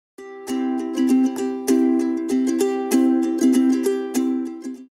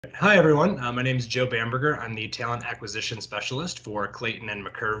Hi, everyone. My name is Joe Bamberger. I'm the Talent Acquisition Specialist for Clayton and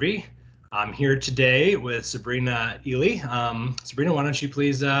McKervey. I'm here today with Sabrina Elie. Sabrina, why don't you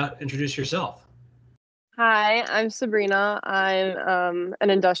please introduce yourself? Hi, I'm Sabrina. I'm an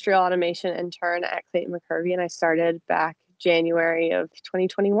industrial automation intern at Clayton McKervey, and I started back January of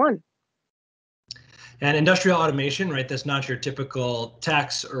 2021. And industrial automation, right? That's not your typical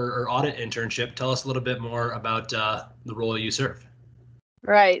tax or audit internship. Tell us a little bit more about the role you serve.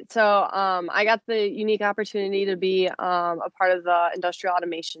 Right. So I got the unique opportunity to be a part of the industrial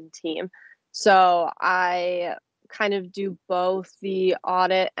automation team. So I kind of do both the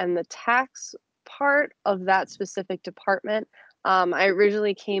audit and the tax part of that specific department. I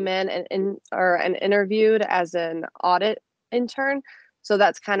originally came in and interviewed as an audit intern. So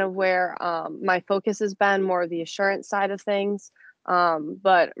that's kind of where my focus has been, more of the assurance side of things.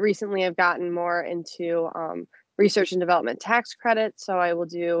 But recently I've gotten more into research and development tax credits, so I will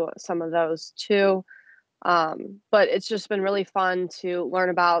do some of those too. But it's just been really fun to learn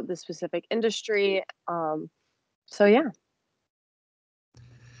about the specific industry. So yeah.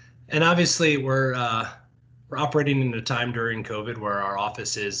 And obviously, we're operating in a time during COVID where our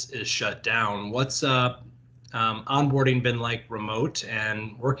office is shut down. What's onboarding been like remote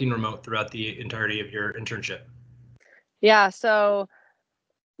and working remote throughout the entirety of your internship? Yeah, so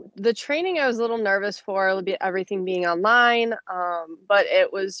the training I was a little nervous for, everything being online, but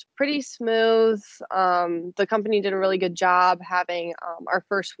it was pretty smooth. The company did a really good job having our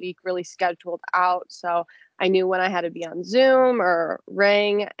first week really scheduled out. So I knew when I had to be on Zoom or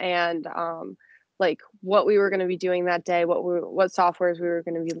Ring, and like what we were going to be doing that day, what softwares we were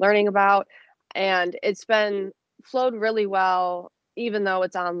going to be learning about. And it's been flowed really well, even though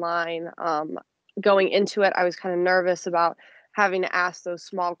it's online. Going into it, I was kind of nervous about having to ask those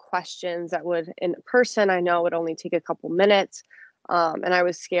small questions that would in person I know would only take a couple minutes. And I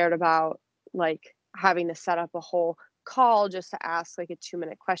was scared about like having to set up a whole call just to ask like a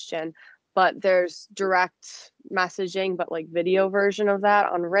 2-minute question. But there's direct messaging, but like video version of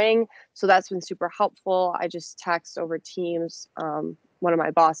that on Ring. So that's been super helpful. I just text over Teams. One of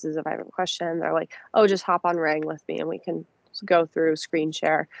my bosses, if I have a question, they're like, oh, just hop on Ring with me and we can go through screen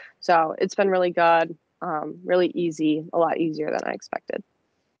share. So it's been really good. Really easy, a lot easier than I expected.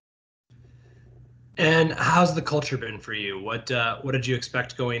 And how's the culture been for you? What did you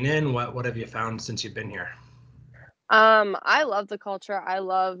expect going in? What have you found since you've been here? I love the culture. I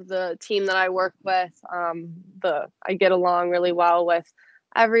love the team that I work with. I get along really well with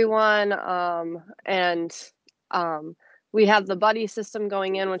everyone. And we have the buddy system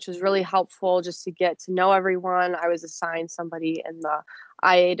going in, which was really helpful just to get to know everyone. I was assigned somebody in the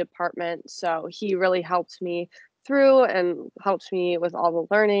IA department, so he really helped me through and helped me with all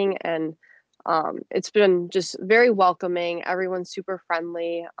the learning. And it's been just very welcoming. Everyone's super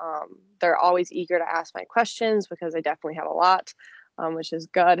friendly. They're always eager to ask my questions because I definitely have a lot, which is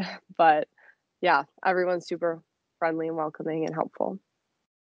good. But yeah, everyone's super friendly and welcoming and helpful.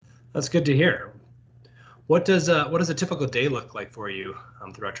 That's good to hear. What does a typical day look like for you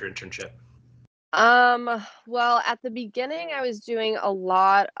throughout your internship? Well, at the beginning, I was doing a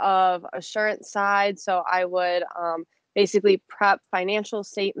lot of assurance side. So I would basically prep financial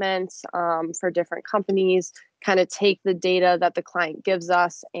statements for different companies, kind of take the data that the client gives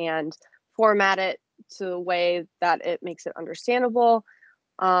us and format it to the way that it makes it understandable.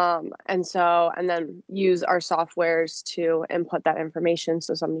 And then use our softwares to input that information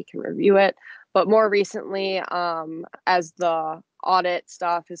so somebody can review it. But more recently, as the audit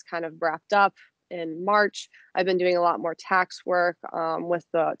stuff is kind of wrapped up in March, I've been doing a lot more tax work with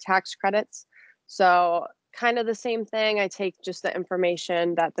the tax credits. So, kind of the same thing. I take just the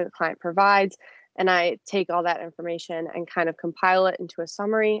information that the client provides and I take all that information and kind of compile it into a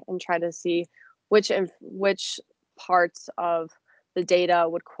summary and try to see which parts of the data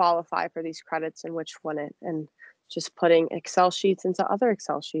would qualify for these credits and which wouldn't, and just putting Excel sheets into other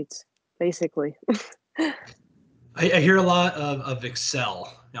Excel sheets, basically. I hear a lot of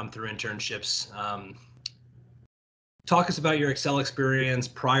Excel through internships. Talk us about your Excel experience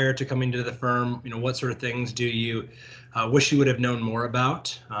prior to coming to the firm. What sort of things do you wish you would have known more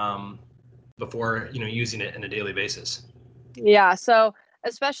about before using it on a daily basis? Yeah, so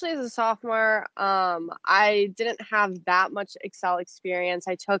especially as a sophomore, I didn't have that much Excel experience.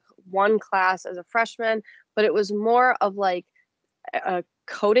 I took one class as a freshman, but it was more of like a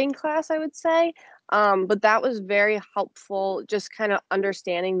coding class, I would say. But that was very helpful, just kind of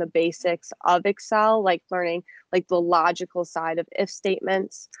understanding the basics of Excel, like learning like the logical side of if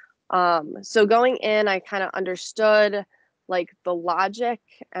statements. So going in, I kind of understood like the logic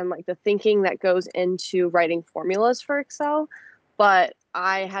and like the thinking that goes into writing formulas for Excel. But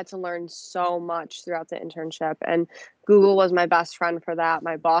I had to learn so much throughout the internship, and Google was my best friend for that.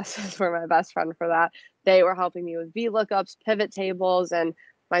 My bosses were my best friend for that. They were helping me with VLOOKUPs, pivot tables, and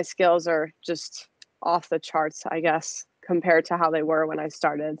my skills are just off the charts, I guess, compared to how they were when I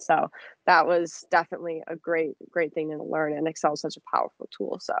started. So that was definitely a great thing to learn, and Excel is such a powerful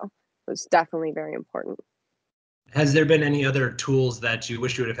tool. So it was definitely very important. Has there been any other tools that you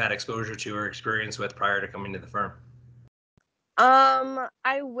wish you would have had exposure to or experience with prior to coming to the firm?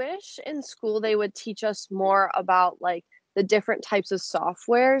 I wish in school they would teach us more about like the different types of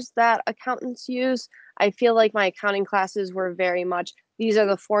softwares that accountants use. I feel like my accounting classes were very much these are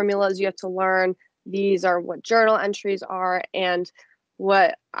the formulas you have to learn, these are what journal entries are, and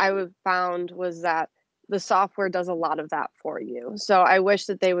what I would found was that the software does a lot of that for you. So I wish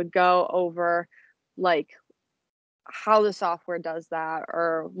that they would go over like how the software does that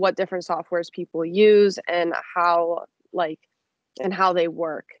or what different softwares people use and like how they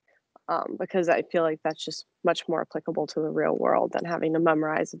work, because I feel like that's just much more applicable to the real world than having to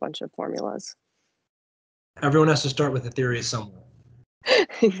memorize a bunch of formulas. Everyone has to start with a theory somewhere.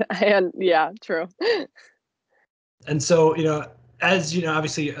 And yeah, true. And so, as you know,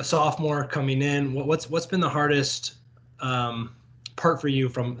 obviously a sophomore coming in, what's been the hardest part for you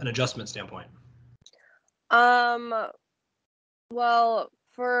from an adjustment standpoint? Um, well,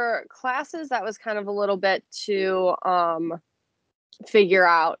 for classes, that was kind of a little bit to figure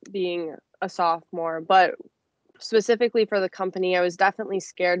out being a sophomore, but specifically for the company, I was definitely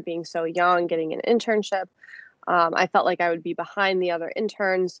scared being so young, getting an internship. I felt like I would be behind the other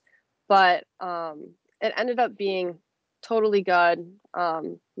interns, but it ended up being totally good.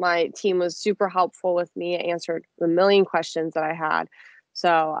 My team was super helpful with me, answered the million questions that I had.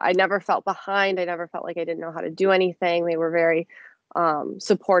 So I never felt behind. I never felt like I didn't know how to do anything. They were very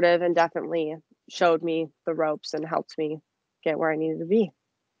supportive and definitely showed me the ropes and helped me get where I needed to be.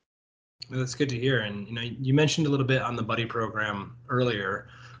 Well, that's good to hear. And you mentioned a little bit on the buddy program earlier.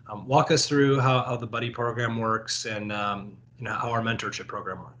 Walk us through how the buddy program works and how our mentorship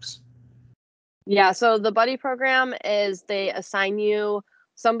program works. Yeah, so the buddy program is they assign you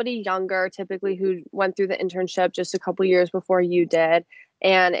somebody younger, typically who went through the internship just a couple years before you did.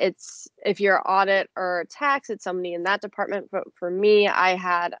 And it's if you're audit or tax, it's somebody in that department. But for me, I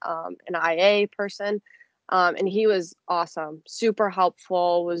had an IA person, and he was awesome, super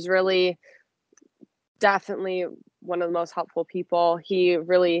helpful, was really definitely one of the most helpful people. He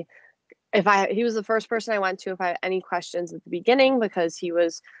really he was the first person I went to if I had any questions at the beginning because he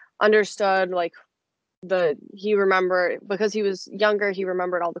was understood like he remembered because he was younger, he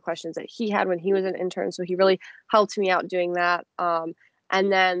remembered all the questions that he had when he was an intern, so he really helped me out doing that. And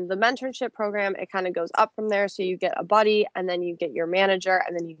then the mentorship program, it kind of goes up from there, so you get a buddy and then you get your manager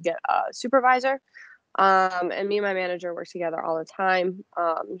and then you get a supervisor. And me and my manager work together all the time.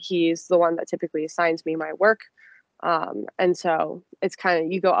 He's the one that typically assigns me my work. And so it's kind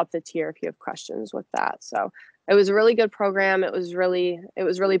of you go up the tier if you have questions with that. So it was a really good program. It was really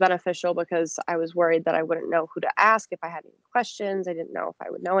beneficial because I was worried that I wouldn't know who to ask if I had any questions. I didn't know if I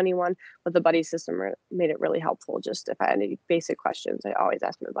would know anyone, but the buddy system made it really helpful. Just if I had any basic questions, I always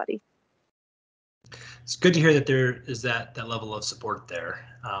asked my buddy. It's good to hear that there is that level of support there.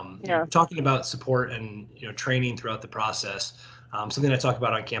 Yeah. Talking about support and training throughout the process, something I talk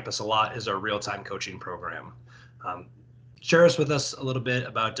about on campus a lot is our real-time coaching program. Um, Share us with us a little bit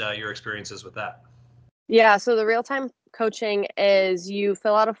about your experiences with that. Yeah, so the real-time coaching is you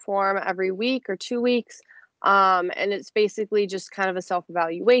fill out a form every week or 2 weeks, and it's basically just kind of a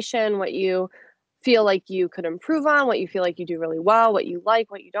self-evaluation, what you feel like you could improve on, what you feel like you do really well, what you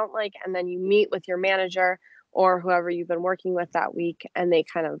like, what you don't like, and then you meet with your manager or whoever you've been working with that week, and they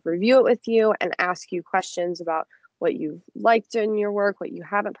kind of review it with you and ask you questions about what you've liked in your work, what you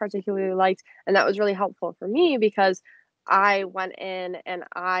haven't particularly liked, and that was really helpful for me because I went in and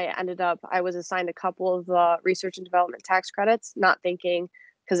I was assigned a couple of the research and development tax credits, not thinking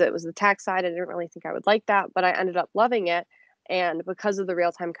because it was the tax side, I didn't really think I would like that, but I ended up loving it. And because of the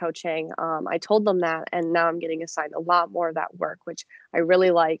real time coaching, I told them that, and now I'm getting assigned a lot more of that work, which I really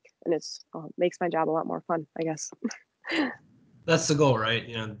like, and it's makes my job a lot more fun, I guess. That's the goal, right?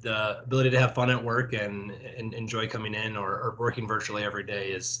 The ability to have fun at work and enjoy coming in or working virtually every day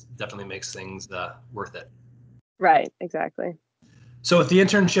is definitely makes things worth it. Right, exactly. So with the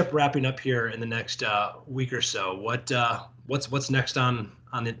internship wrapping up here in the next week or so, what's next on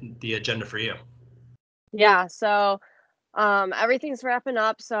the agenda for you? Yeah, so everything's wrapping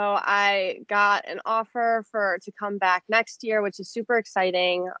up. So I got an offer to come back next year, which is super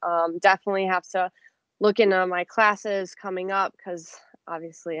exciting. Definitely have to look into my classes coming up because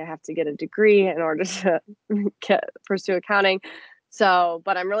obviously I have to get a degree in order to pursue accounting. So,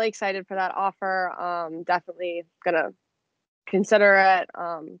 but I'm really excited for that offer. Definitely gonna consider it,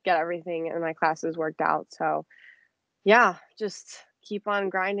 get everything in my classes worked out. So yeah, just keep on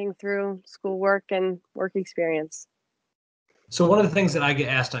grinding through schoolwork and work experience. So one of the things that I get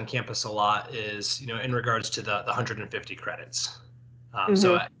asked on campus a lot is, in regards to the 150 credits.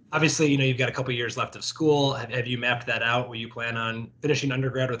 So Hmm. obviously, you've got a couple years left of school. Have you mapped that out? Will you plan on finishing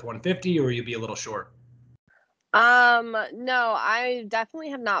undergrad with 150, or will you be a little short? No, I definitely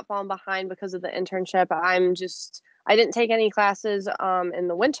have not fallen behind because of the internship. I didn't take any classes in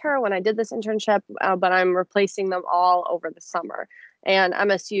the winter when I did this internship, but I'm replacing them all over the summer. And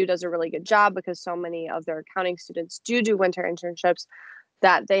MSU does a really good job because so many of their accounting students do winter internships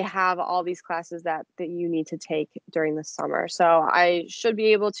that they have all these classes that you need to take during the summer. So I should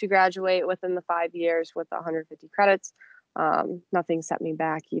be able to graduate within the 5 years with 150 credits. Nothing set me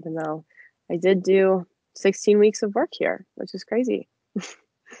back, even though I did do 16 weeks of work here, which is crazy.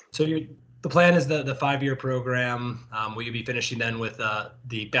 So the plan is the 5-year program. Will you be finishing then with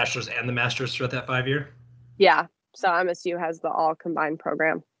the bachelor's and the master's throughout that 5 year? Yeah. So MSU has the all combined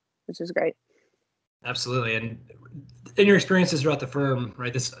program, which is great. Absolutely. And in your experiences throughout the firm,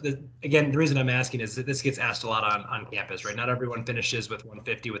 right? This again, the reason I'm asking is that this gets asked a lot on campus, right? Not everyone finishes with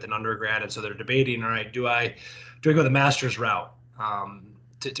 150 with an undergrad, and so they're debating, all right, do I go the master's route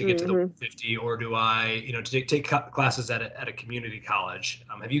to get to the Hmm. 150, or do I, to take classes at a community college?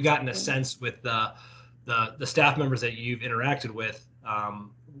 Have you gotten a sense with the staff members that you've interacted with?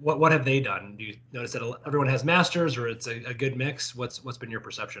 What have they done? Do you notice that everyone has masters, or it's a good mix? What's been your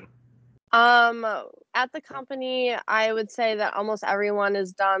perception? Um, at the company, I would say that almost everyone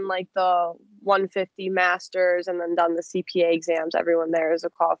has done like the 150 masters and then done the CPA exams. Everyone there is a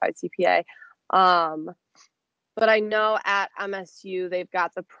qualified CPA. Um, but I know at MSU they've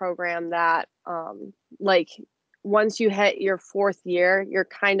got the program that like once you hit your fourth year, you're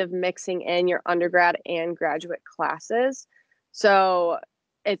kind of mixing in your undergrad and graduate classes. So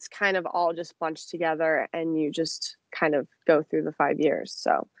it's kind of all just bunched together and you just kind of go through the 5 years.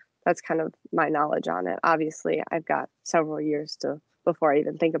 So that's kind of my knowledge on it. Obviously, I've got several years to before I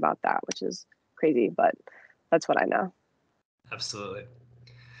even think about that, which is crazy, but that's what I know. Absolutely.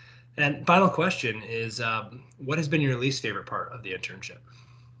 And final question is, what has been your least favorite part of the internship?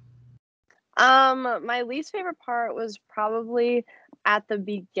 My least favorite part was probably at the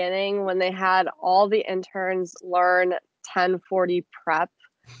beginning when they had all the interns learn 1040 prep,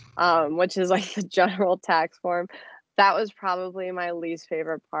 which is like the general tax form. That was probably my least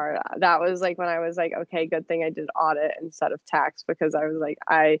favorite part. That was like when I was like, okay, good thing I did audit instead of tax because I was like,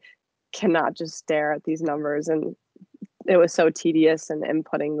 I cannot just stare at these numbers and it was so tedious and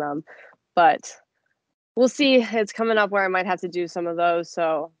inputting them. But we'll see. It's coming up where I might have to do some of those.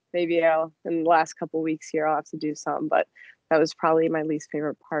 So maybe I'll in the last couple weeks here I'll have to do some. But that was probably my least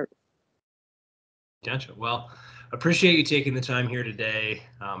favorite part. Gotcha. Well, appreciate you taking the time here today.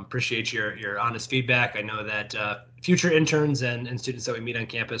 Appreciate your honest feedback. I know that future interns and students that we meet on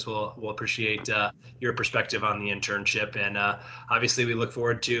campus will appreciate your perspective on the internship. And obviously, we look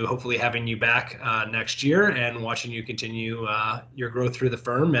forward to hopefully having you back next year and watching you continue your growth through the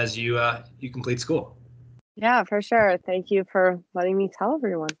firm as you complete school. Yeah, for sure. Thank you for letting me tell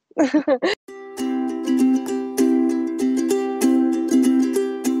everyone.